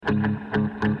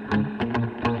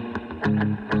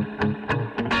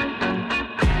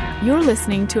You're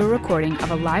listening to a recording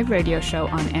of a live radio show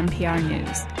on NPR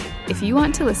News. If you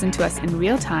want to listen to us in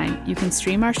real time, you can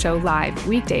stream our show live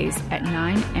weekdays at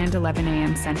 9 and 11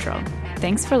 a.m. Central.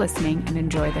 Thanks for listening and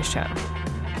enjoy the show.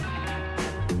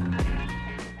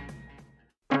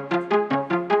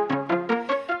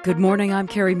 Good morning, I'm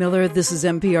Carrie Miller. This is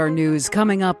NPR News.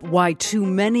 Coming up, why too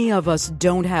many of us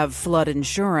don't have flood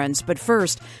insurance. But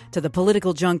first, to the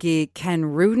political junkie, Ken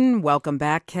Rudin. Welcome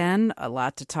back, Ken. A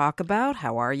lot to talk about.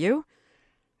 How are you?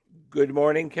 Good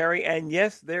morning, Carrie. And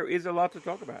yes, there is a lot to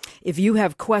talk about. If you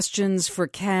have questions for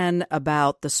Ken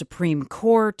about the Supreme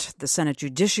Court, the Senate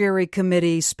Judiciary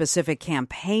Committee, specific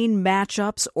campaign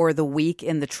matchups, or the week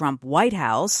in the Trump White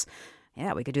House,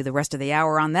 yeah, we could do the rest of the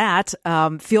hour on that.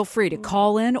 Feel free to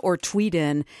call in or tweet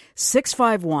in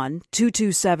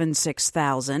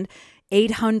 651-227-6000,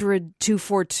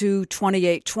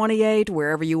 800-242-2828,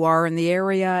 wherever you are in the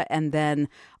area, and then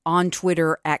on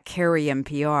Twitter at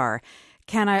CarrieNPR.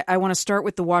 Ken, I want to start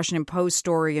with the Washington Post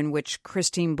story in which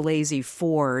Christine Blasey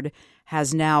Ford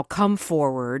has now come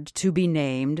forward to be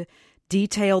named,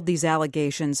 detailed these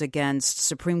allegations against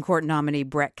Supreme Court nominee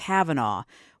Brett Kavanaugh.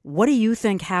 What do you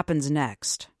think happens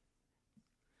next?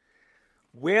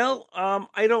 Well,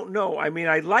 I don't know. I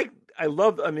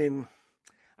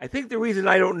think the reason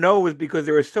I don't know is because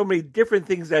there are so many different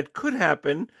things that could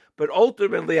happen, but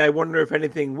ultimately I wonder if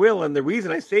anything will. And the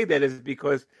reason I say that is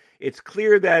because it's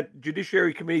clear that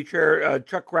Judiciary Committee Chair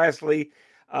Chuck Grassley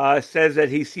says that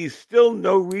he sees still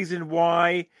no reason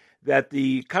why that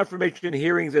the confirmation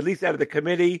hearings, at least out of the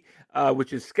committee,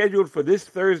 which is scheduled for this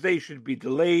Thursday, should be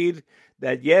delayed.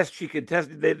 That, yes, she can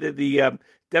the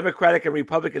Democratic and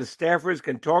Republican staffers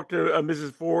can talk to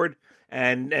Mrs. Ford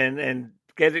and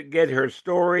get her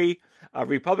story.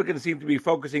 Republicans seem to be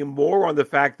focusing more on the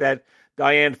fact that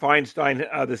Dianne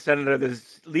Feinstein, the senator, the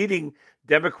leading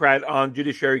Democrat on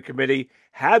Judiciary Committee,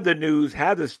 had the news,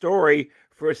 had the story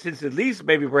since at least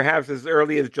maybe perhaps as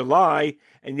early as July,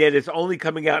 and yet it's only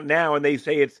coming out now, and they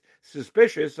say it's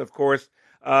suspicious. Of course,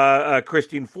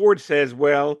 Christine Ford says,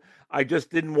 well, I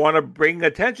just didn't want to bring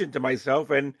attention to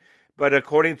myself, but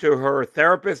according to her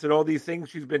therapist and all these things,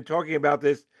 she's been talking about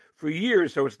this for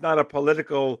years, so it's not a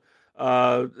political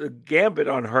gambit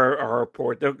on her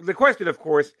part. The question, of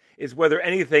course, is whether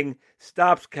anything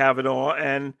stops Kavanaugh,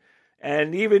 and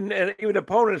even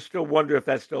opponents still wonder if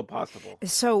that's still possible.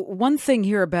 So one thing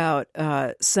here about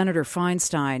Senator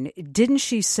Feinstein, didn't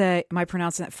she say, am I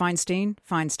pronouncing that Feinstein?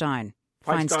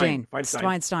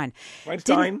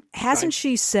 Hasn't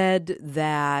she said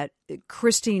that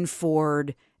Christine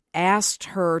Ford asked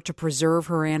her to preserve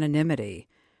her anonymity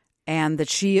and that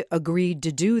she agreed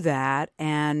to do that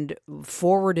and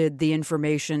forwarded the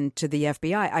information to the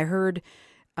FBI? I heard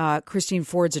Christine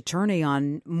Ford's attorney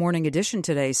on Morning Edition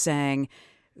today saying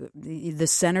the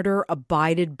senator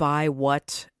abided by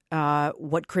what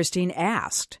Christine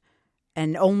asked.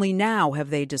 And only now have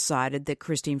they decided that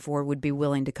Christine Ford would be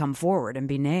willing to come forward and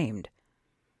be named.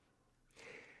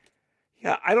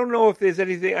 Yeah, I don't know if there's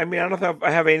anything. I mean, I don't know if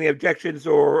I have any objections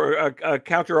or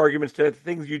counter arguments to the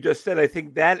things you just said. I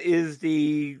think that is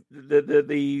the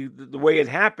way it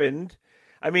happened.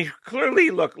 I mean,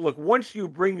 clearly, look. Once you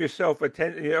bring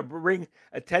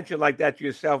attention like that to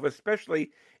yourself,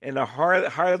 especially in a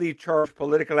highly charged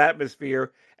political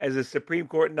atmosphere as a Supreme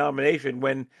Court nomination,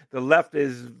 when the left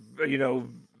is,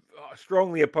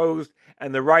 strongly opposed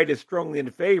and the right is strongly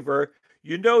in favor,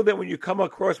 you know that when you come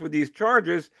across with these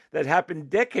charges that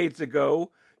happened decades ago,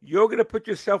 you're going to put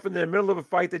yourself in the middle of a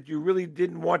fight that you really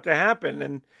didn't want to happen.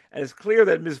 And it's clear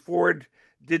that Ms. Ford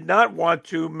did not want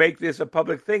to make this a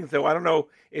public thing. So I don't know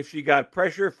if she got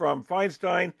pressure from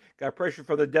Feinstein, got pressure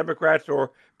from the Democrats,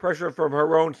 or pressure from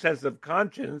her own sense of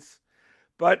conscience.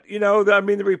 But,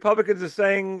 the Republicans are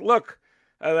saying, look,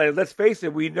 let's face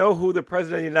it, we know who the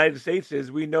president of the United States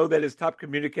is. We know that his top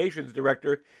communications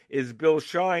director is Bill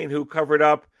Shine, who covered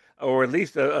up, or at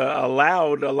least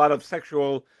allowed a lot of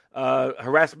sexual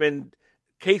harassment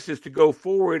cases to go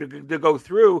forward, to go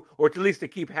through, or at least to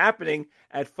keep happening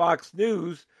at Fox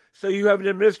News. So you have an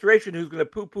administration who's going to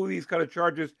poo-poo these kind of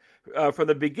charges from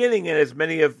the beginning. And as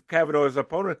many of Kavanaugh's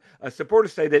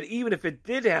supporters say, that even if it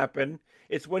did happen,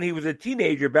 it's when he was a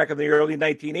teenager back in the early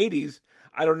 1980s.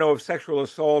 I don't know if sexual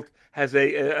assault has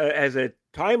a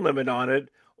time limit on it,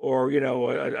 or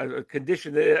a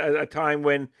condition, a time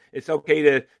when it's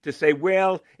okay to say,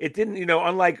 well, it didn't.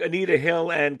 Unlike Anita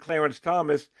Hill and Clarence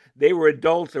Thomas, they were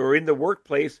adults or in the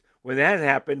workplace when that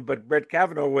happened. But Brett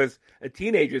Kavanaugh was a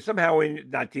teenager,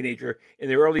 not teenager, in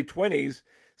the early 20s.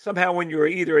 Somehow, when you're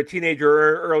either a teenager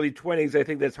or early 20s, I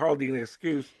think that's hardly an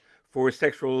excuse for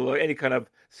any kind of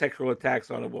sexual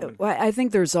attacks on a woman. Well, I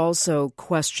think there's also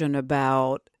question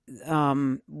about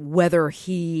whether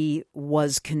he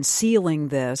was concealing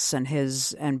this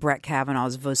and Brett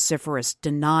Kavanaugh's vociferous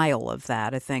denial of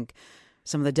that. I think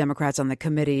some of the Democrats on the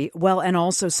committee, and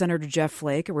also Senator Jeff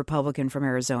Flake, a Republican from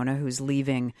Arizona who's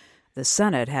leaving the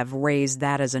Senate, have raised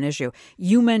that as an issue.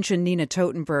 You mentioned Nina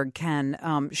Totenberg,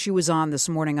 Ken. She was on this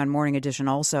morning on Morning Edition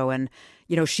also, and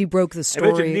she broke the story.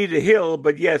 I mentioned Nita Hill,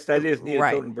 but yes, that is Nina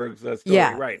Totenberg's story,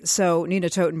 yeah. right. So Nina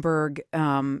Totenberg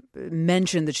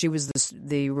mentioned that she was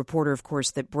the reporter, of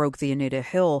course, that broke the Anita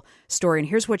Hill story, and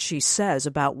here's what she says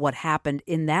about what happened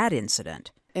in that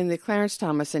incident. In the Clarence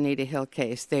Thomas Anita Hill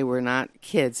case, they were not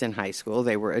kids in high school;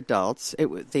 they were adults.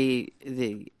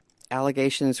 The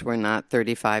allegations were not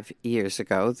 35 years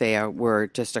ago. They were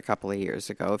just a couple of years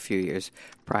ago, a few years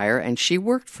prior, and she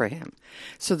worked for him.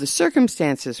 So the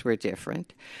circumstances were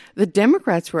different. The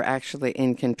Democrats were actually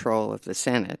in control of the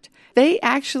Senate. They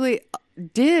actually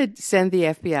did send the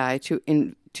FBI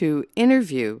to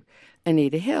interview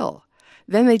Anita Hill.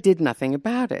 Then they did nothing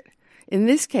about it. In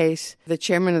this case, the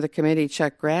chairman of the committee,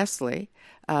 Chuck Grassley,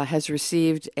 has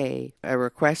received a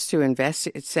request to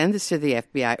send this to the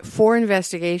FBI for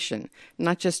investigation,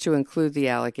 not just to include the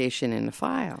allegation in the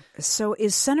file. So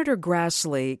is Senator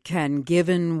Grassley, Ken,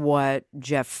 given what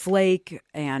Jeff Flake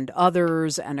and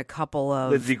others and a couple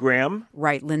of... Lindsey Graham.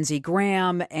 Right, Lindsey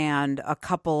Graham and a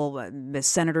couple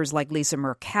senators like Lisa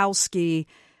Murkowski,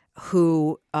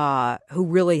 who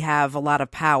really have a lot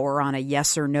of power on a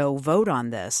yes or no vote on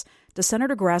this, does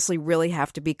Senator Grassley really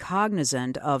have to be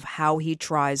cognizant of how he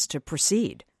tries to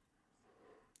proceed?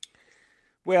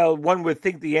 Well, one would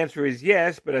think the answer is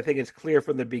yes, but I think it's clear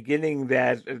from the beginning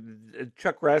that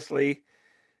Chuck Grassley,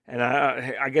 and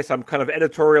I guess I'm kind of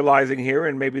editorializing here,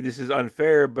 and maybe this is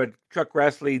unfair, but Chuck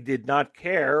Grassley did not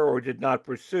care or did not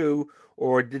pursue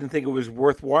or didn't think it was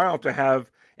worthwhile to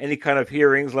have any kind of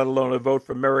hearings, let alone a vote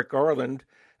for Merrick Garland,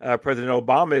 President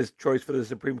Obama's choice for the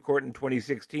Supreme Court in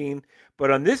 2016. But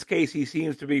on this case, he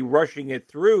seems to be rushing it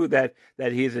through, that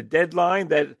he has a deadline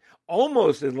that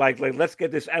almost is like let's get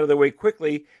this out of the way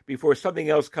quickly before something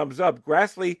else comes up.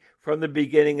 Grassley, from the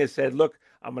beginning, has said, look,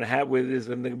 there's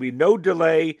going to be no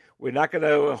delay. We're not going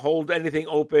to hold anything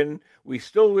open. We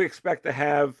still expect to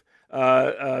have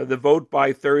the vote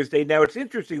by Thursday. Now, it's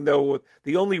interesting, though,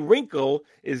 the only wrinkle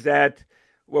is that,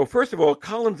 well, first of all,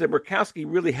 Collins and Murkowski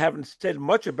really haven't said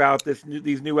much about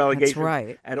these new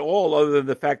allegations at all, other than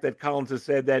the fact that Collins has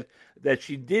said that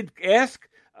she did ask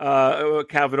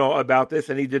Kavanaugh about this,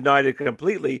 and he denied it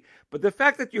completely. But the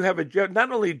fact that you have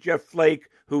not only Jeff Flake,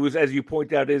 who is, as you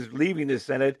point out, is leaving the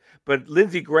Senate, but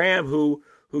Lindsey Graham, who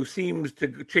seems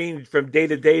to change from day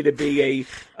to day to be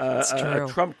a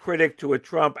Trump critic to a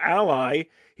Trump ally,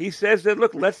 he says that,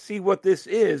 look, let's see what this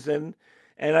is. And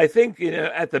I think,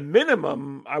 at the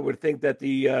minimum, I would think that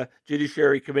the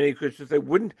Judiciary Committee could say,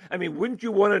 wouldn't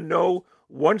you want to know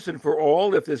once and for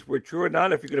all if this were true or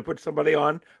not, if you're going to put somebody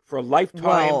on for a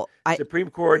lifetime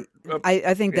Supreme Court?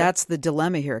 I think that's the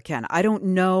dilemma here, Ken. I don't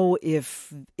know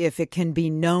if it can be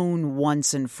known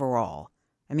once and for all.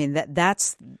 I mean,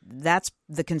 that's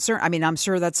the concern. I mean, I'm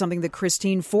sure that's something that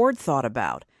Christine Ford thought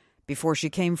about before she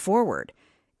came forward.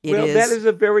 That is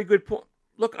a very good point.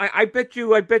 Look, I bet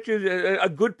you a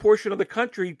good portion of the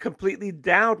country completely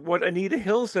doubt what Anita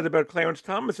Hill said about Clarence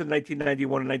Thomas in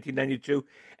 1991 and 1992.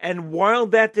 And while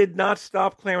that did not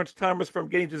stop Clarence Thomas from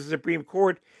getting to the Supreme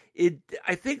Court,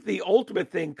 I think the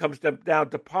ultimate thing comes down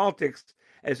to politics,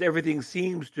 as everything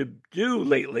seems to do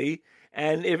lately.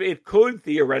 And if it could,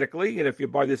 theoretically, and if you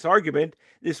buy this argument,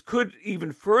 this could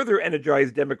even further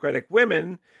energize Democratic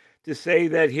women to say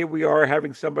that here we are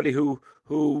having somebody who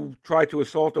tried to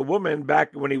assault a woman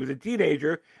back when he was a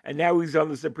teenager, and now he's on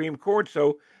the Supreme Court.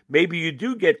 So maybe you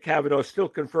do get Kavanaugh still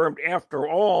confirmed after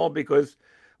all, because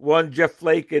one, Jeff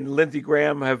Flake and Lindsey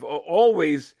Graham have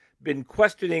always been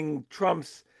questioning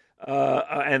Trump's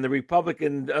and the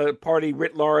Republican Party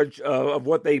writ large of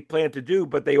what they plan to do,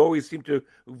 but they always seem to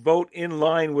vote in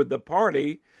line with the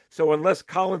party. So unless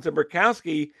Collins and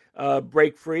Murkowski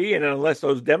break free, and unless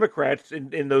those Democrats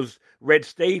in those red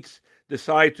states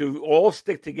decide to all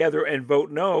stick together and vote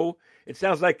no, it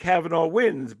sounds like Kavanaugh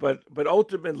wins. But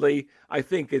ultimately, I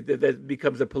think that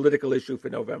becomes a political issue for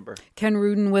November. Ken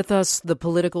Rudin with us, the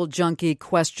political junkie.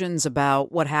 Questions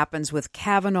about what happens with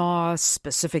Kavanaugh,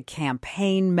 specific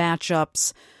campaign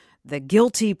matchups, the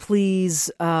guilty pleas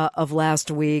of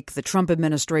last week, the Trump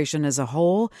administration as a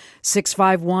whole.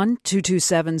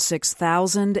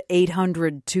 651-227-6000,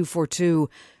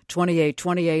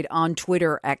 800-242-2828 on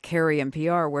Twitter at Carrie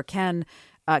NPR, where Ken,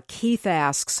 Keith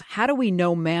asks, how do we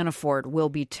know Manafort will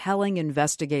be telling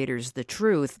investigators the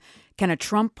truth? Can a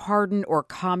Trump pardon or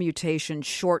commutation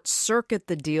short-circuit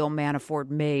the deal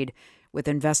Manafort made with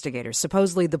investigators.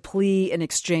 Supposedly the plea in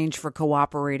exchange for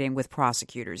cooperating with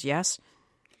prosecutors, yes?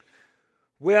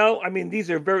 Well, I mean, these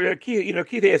are very key.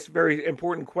 Keith asked very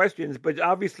important questions, but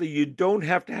obviously you don't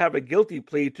have to have a guilty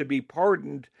plea to be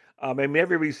pardoned. I mean,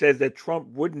 everybody says that Trump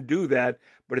wouldn't do that,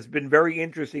 but it's been very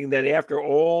interesting that after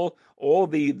all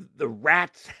the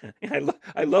rats,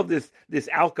 I love this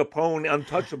Al Capone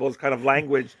untouchables kind of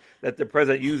language that the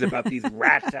president used about these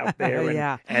rats out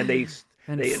there, and they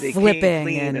flipping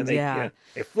clean and they're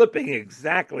flipping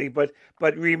exactly. But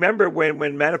remember when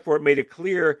Manafort made it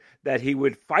clear that he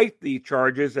would fight the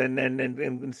charges and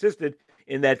insisted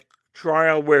in that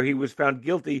trial where he was found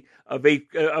guilty of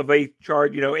eight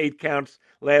charge, 8 counts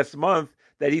last month,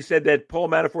 that he said that Paul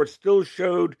Manafort still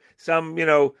showed some,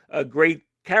 a great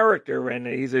character and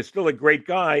he's still a great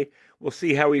guy. We'll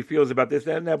see how he feels about this.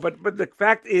 But the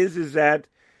fact is that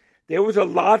there was a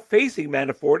lot facing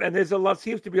Manafort, and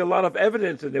seems to be a lot of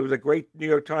evidence. And there was a great New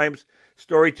York Times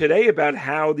story today about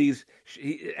how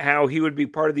he would be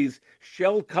part of these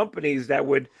shell companies that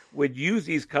would use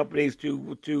these companies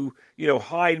to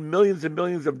hide millions and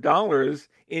millions of dollars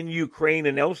in Ukraine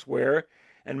and elsewhere.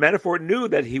 And Manafort knew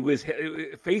that he was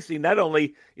facing not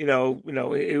only he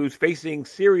was facing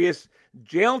serious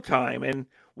jail time. And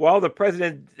while the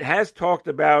president has talked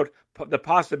about the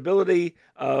possibility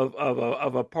of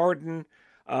a pardon,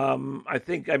 I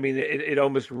think, it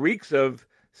almost reeks of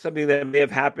something that may have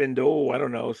happened,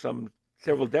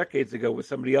 several decades ago with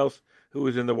somebody else who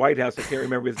was in the White House. I can't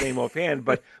remember his name offhand,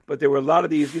 but there were a lot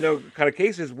of these, kind of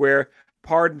cases where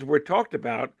pardons were talked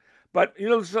about. But,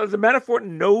 so the Manafort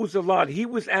knows a lot. He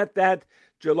was at that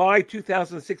July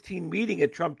 2016 meeting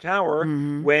at Trump Tower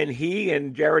when he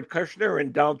and Jared Kushner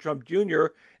and Donald Trump Jr.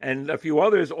 and a few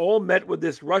others all met with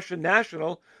this Russian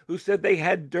national who said they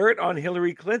had dirt on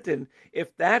Hillary Clinton.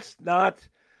 If that's not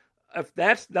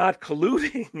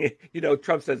colluding,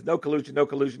 Trump says no collusion, no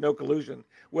collusion, no collusion.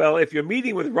 Well, if you're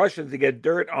meeting with Russians to get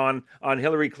dirt on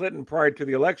Hillary Clinton prior to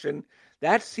the election,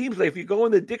 that seems like if you go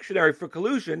in the dictionary for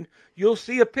collusion, you'll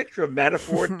see a picture of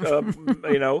Manafort,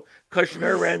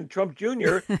 Kushner and Trump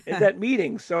Jr. in that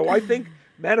meeting. So I think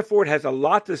Manafort has a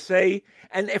lot to say.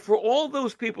 And if for all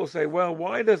those people say, well,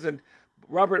 why doesn't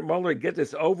Robert Mueller get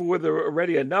this over with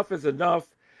already? Enough is enough.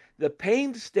 The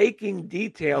painstaking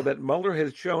detail that Mueller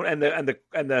has shown, and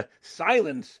the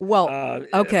silence,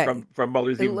 from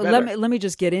Mueller's even better. Let me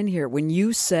just get in here. When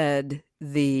you said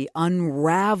the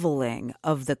unraveling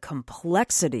of the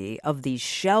complexity of these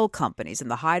shell companies and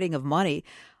the hiding of money,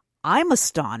 I'm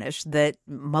astonished that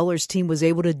Mueller's team was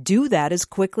able to do that as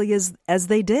quickly as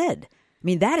they did. I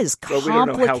mean, that is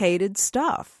complicated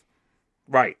stuff.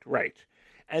 Right.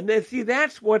 And then,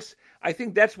 I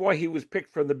think that's why he was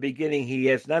picked from the beginning. He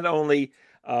has not only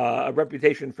a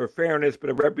reputation for fairness, but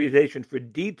a reputation for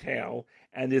detail.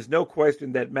 And there's no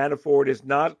question that Manafort is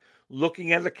not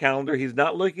looking at the calendar. He's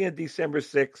not looking at November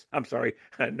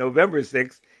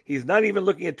 6th. He's not even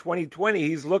looking at 2020.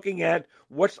 He's looking at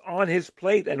what's on his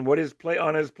plate, and what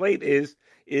on his plate is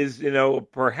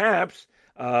perhaps,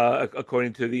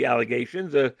 according to the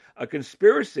allegations, a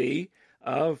conspiracy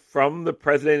from the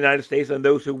president of the United States and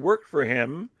those who worked for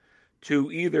him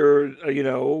to either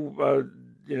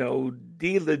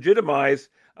delegitimize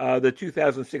the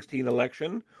 2016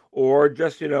 election, or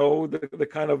just the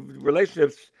kind of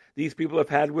relationships these people have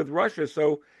had with Russia.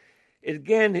 So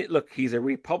again, look, he's a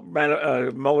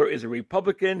Republican. Mueller is a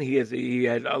Republican. He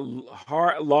had a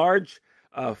large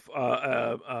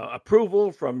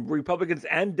approval from Republicans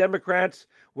and Democrats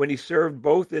when he served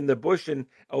both in the Bush and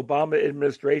Obama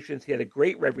administrations. He had a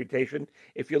great reputation.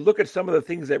 If you look at some of the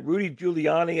things that Rudy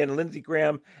Giuliani and Lindsey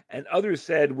Graham and others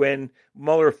said when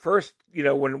Mueller first,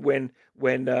 when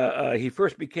he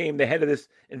first became the head of this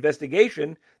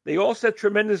investigation, they all said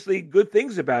tremendously good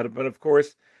things about it. But of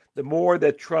course, the more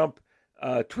that Trump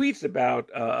tweets about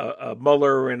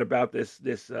Mueller and about this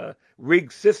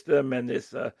rigged system and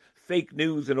this fake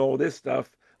news and all this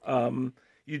stuff,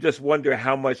 you just wonder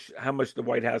how much the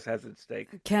White House has at stake.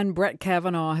 Ken, Brett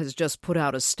Kavanaugh has just put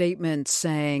out a statement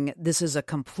saying this is a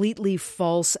completely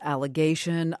false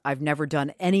allegation. I've never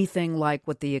done anything like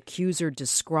what the accuser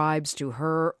describes to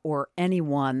her or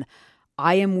anyone.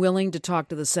 I am willing to talk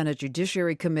to the Senate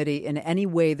Judiciary Committee in any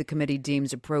way the committee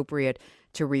deems appropriate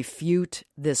to refute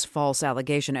this false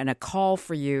allegation. And a call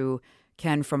for you,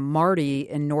 Ken, from Marty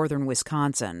in northern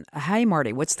Wisconsin. Hi,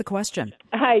 Marty. What's the question?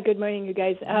 Hi. Good morning, you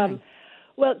guys.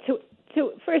 Well,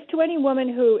 to any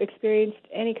woman who experienced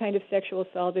any kind of sexual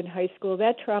assault in high school,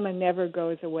 that trauma never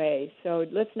goes away. So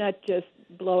let's not just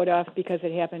blow it off because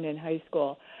it happened in high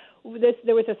school.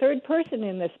 There was a third person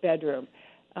in this bedroom.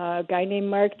 A guy named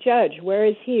Mark Judge, where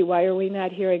is he? Why are we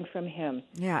not hearing from him?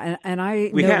 Yeah, and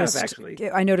I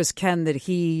noticed, Ken, that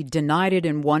he denied it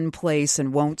in one place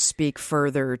and won't speak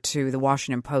further to the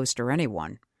Washington Post or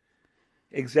anyone.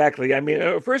 Exactly. I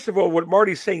mean, first of all, what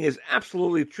Marty's saying is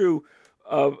absolutely true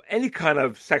of any kind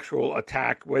of sexual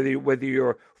attack, whether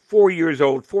you're 4 years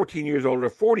old, 14 years old, or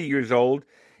 40 years old,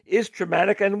 is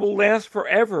traumatic and will last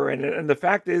forever. And the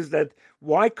fact is that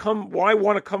why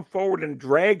want to come forward and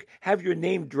have your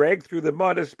name dragged through the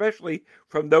mud, especially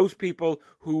from those people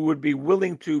who would be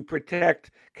willing to protect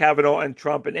Kavanaugh and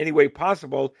Trump in any way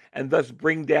possible, and thus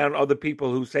bring down other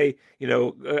people who say,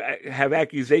 have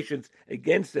accusations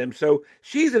against them. So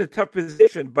she's in a tough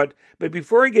position. But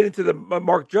before I get into the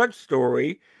Mark Judge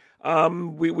story,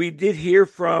 we did hear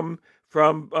from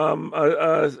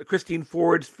Christine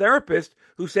Ford's therapist,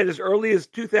 who said as early as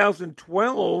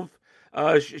 2012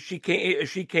 she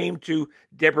came to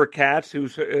Deborah Katz,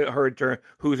 who's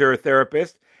her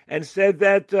therapist, and said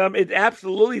that it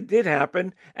absolutely did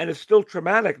happen and it's still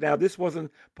traumatic. Now, this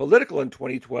wasn't political in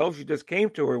 2012. She just came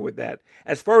to her with that.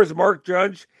 As far as Mark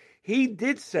Judge, he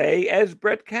did say, as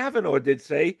Brett Kavanaugh did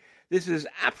say, this is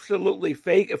absolutely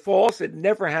false. It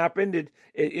never happened.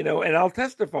 And I'll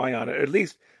testify on it. At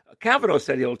least Kavanaugh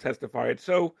said he'll testify it.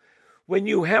 So when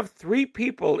you have three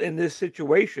people in this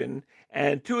situation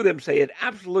and two of them say it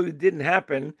absolutely didn't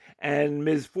happen, and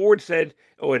Ms. Ford said,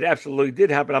 "Oh, it absolutely did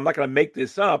happen. I'm not going to make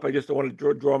this up. I just don't want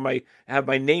to have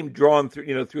my name drawn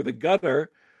through the gutter."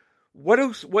 What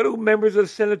do members of the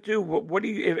Senate do? What do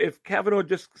you if Kavanaugh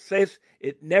just says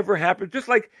it never happened? Just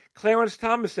like Clarence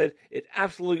Thomas said, it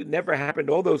absolutely never happened.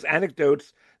 All those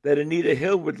anecdotes that Anita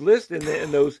Hill would list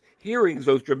in those hearings,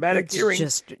 those dramatic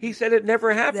hearings, he said it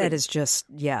never happened. That is just,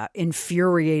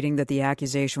 infuriating that the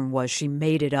accusation was she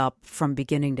made it up from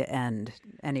beginning to end.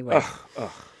 Anyway.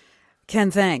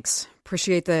 Ken, thanks.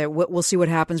 Appreciate we'll see what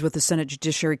happens with the Senate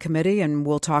Judiciary Committee, and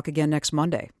we'll talk again next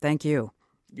Monday. Thank you.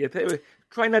 Yeah,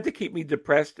 try not to keep me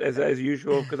depressed as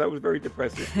usual, because I was very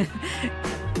depressed this week.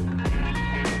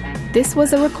 This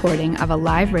was a recording of a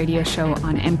live radio show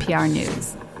on NPR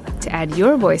News. To add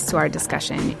your voice to our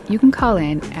discussion, you can call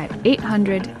in at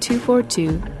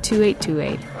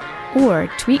 800-242-2828 or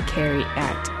tweet Carrie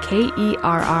at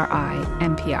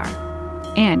KERRI-NPR.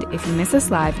 And if you miss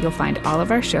us live, you'll find all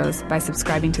of our shows by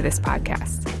subscribing to this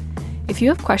podcast. If you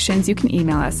have questions, you can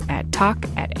email us at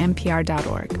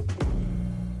talk@npr.org.